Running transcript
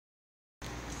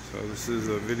So this is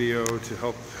a video to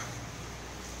help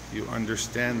you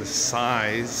understand the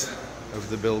size of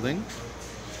the building.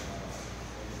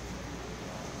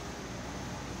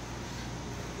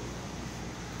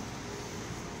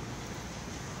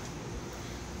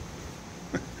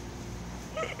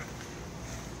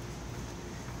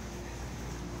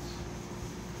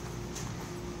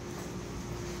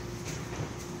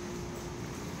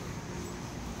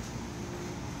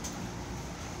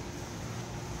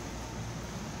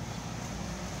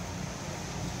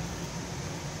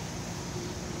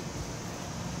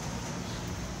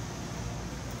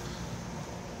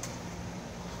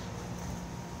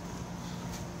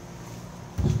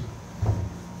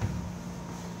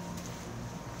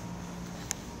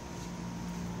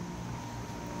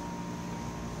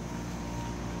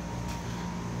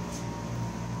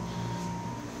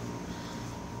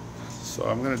 So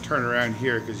I'm going to turn around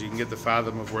here because you can get the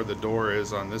fathom of where the door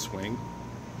is on this wing.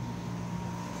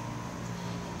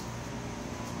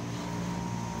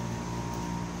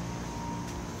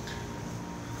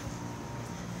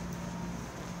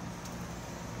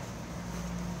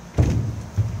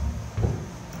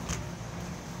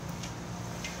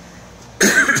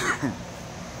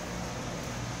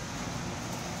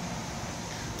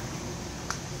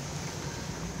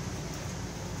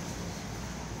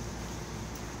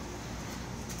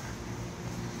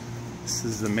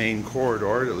 This is the main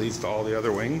corridor that leads to all the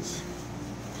other wings.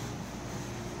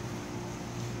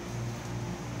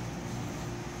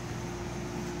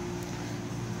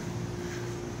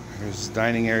 Here's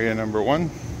dining area number 1.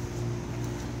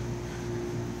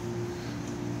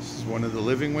 This is one of the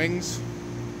living wings.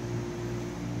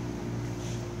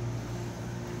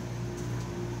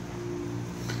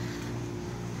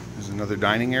 There's another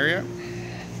dining area.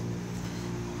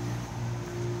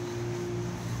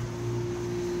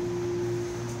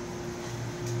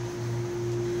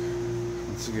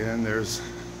 Once again, there's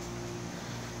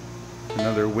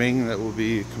another wing that will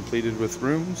be completed with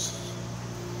rooms.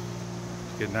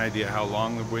 Get an idea how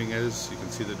long the wing is. You can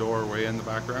see the door way in the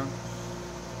background.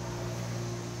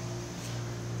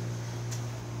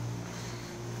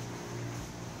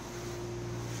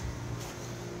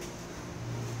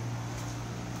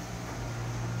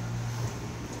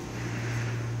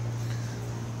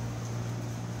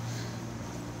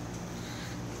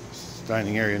 This is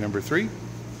dining area number 3.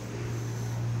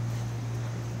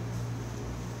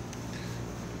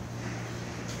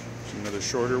 Another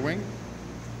shorter wing.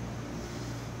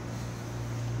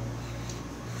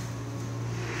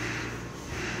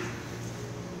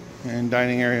 And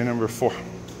dining area number 4.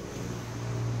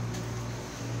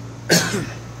 This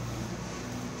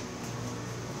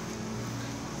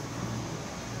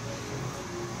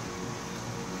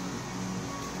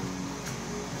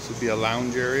would be a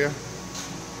lounge area.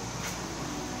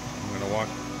 I'm going to walk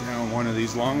down one of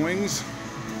these long wings.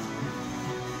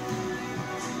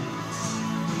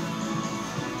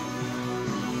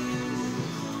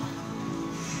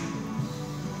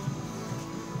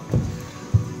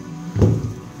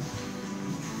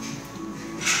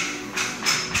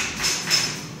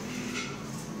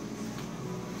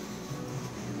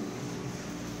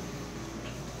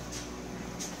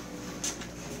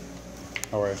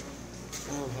 How are you?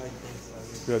 Oh, hi,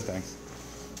 thanks. Good, thanks.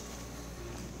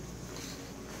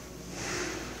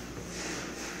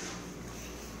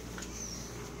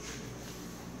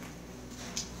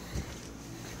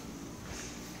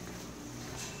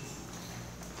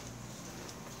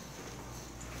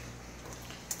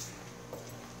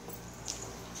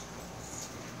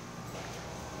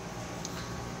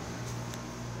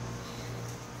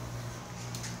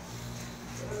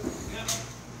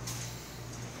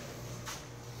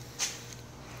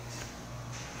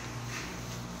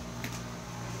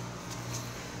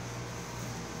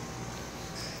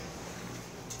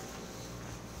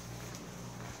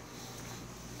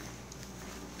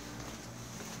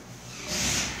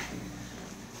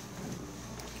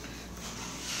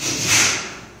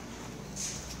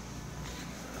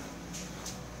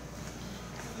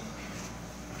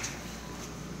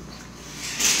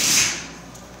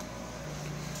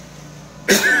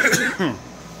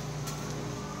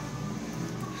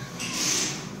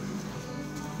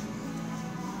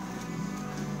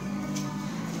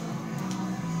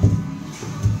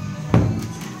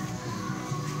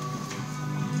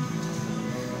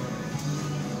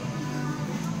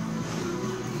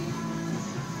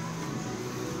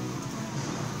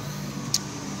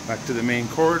 Back to the main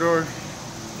corridor.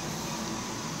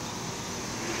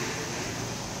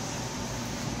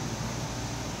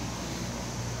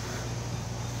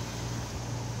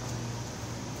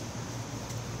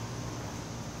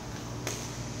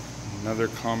 Another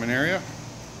common area.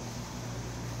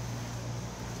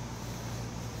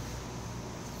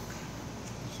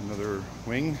 another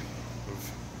wing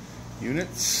of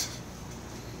units.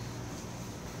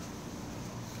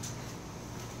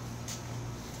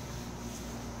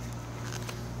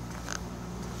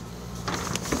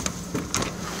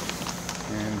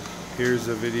 And here's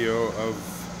a video of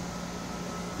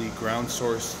the ground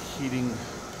source heating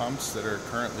pumps that are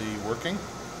currently working.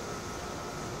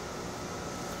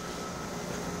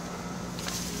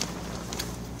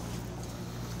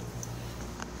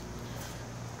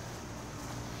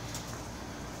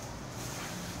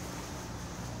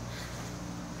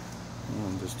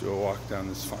 We'll just do a walk down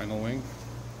this final wing.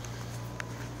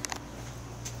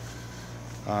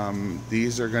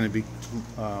 These are going to be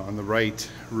on the right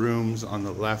rooms. On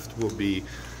the left will be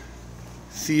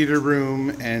theater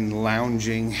room and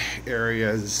lounging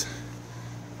areas,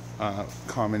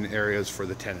 common areas for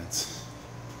the tenants.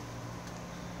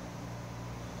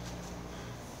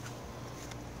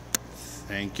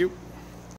 Thank you.